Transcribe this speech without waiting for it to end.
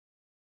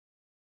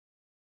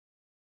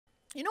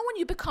You know when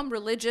you become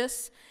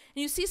religious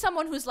and you see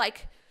someone who's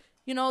like,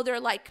 you know, they're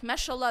like,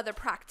 mashallah, they're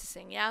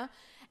practicing, yeah?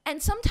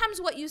 And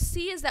sometimes what you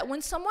see is that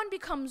when someone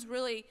becomes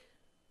really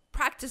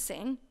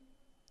practicing,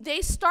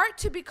 they start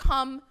to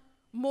become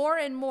more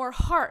and more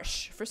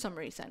harsh for some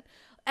reason.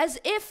 As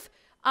if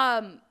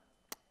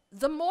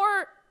the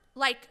more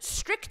like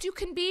strict you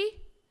can be,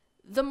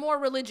 the more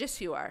religious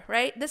you are,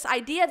 right? This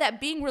idea that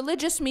being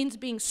religious means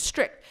being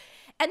strict.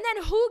 And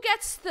then who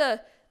gets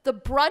the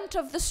brunt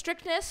of the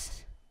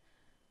strictness?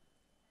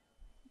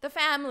 The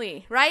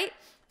family, right?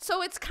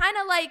 So it's kind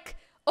of like,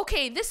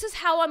 okay, this is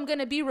how I'm going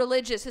to be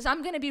religious, is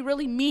I'm going to be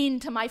really mean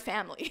to my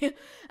family.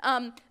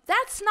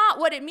 That's not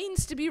what it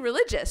means to be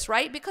religious,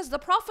 right? Because the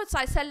Prophet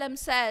ﷺ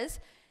says,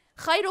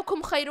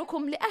 خَيْرُكُمْ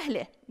خَيْرُكُمْ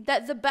لِأَهْلِهِ,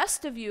 that the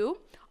best of you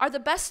are the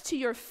best to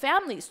your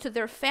families, to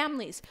their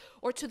families,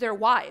 or to their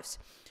wives.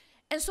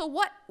 And so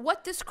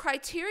what this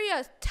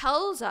criteria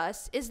tells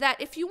us is that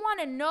if you want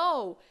to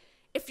know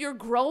if you're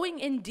growing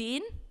in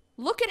deen,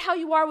 look at how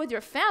you are with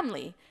your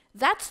family.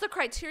 That's the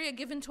criteria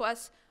given to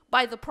us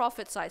by the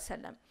Prophet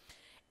ﷺ.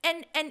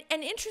 And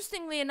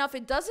interestingly enough,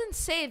 it doesn't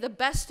say the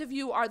best of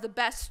you are the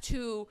best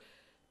to,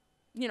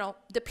 you know,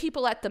 the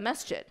people at the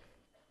masjid.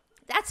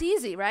 That's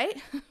easy, right?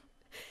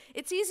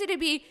 It's easy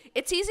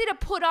to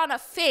put on a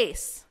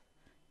face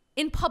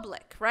in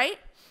public, right?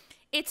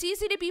 It's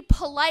easy to be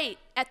polite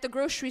at the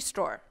grocery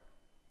store,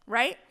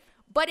 right?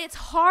 But it's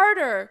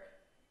harder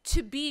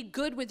to be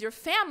good with your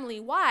family.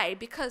 Why?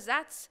 Because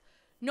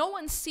no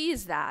one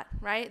sees that,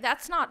 right?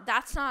 That's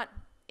not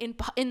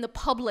in the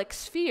public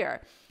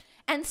sphere.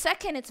 And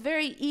second, it's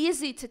very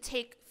easy to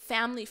take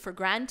family for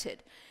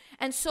granted.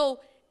 And so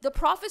the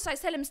Prophet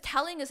ﷺ is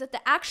telling us that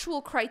the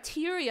actual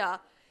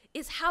criteria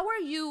is how are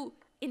you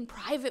in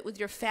private with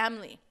your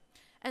family?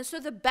 And so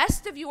the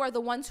best of you are the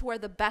ones who are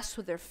the best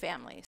with their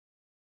families.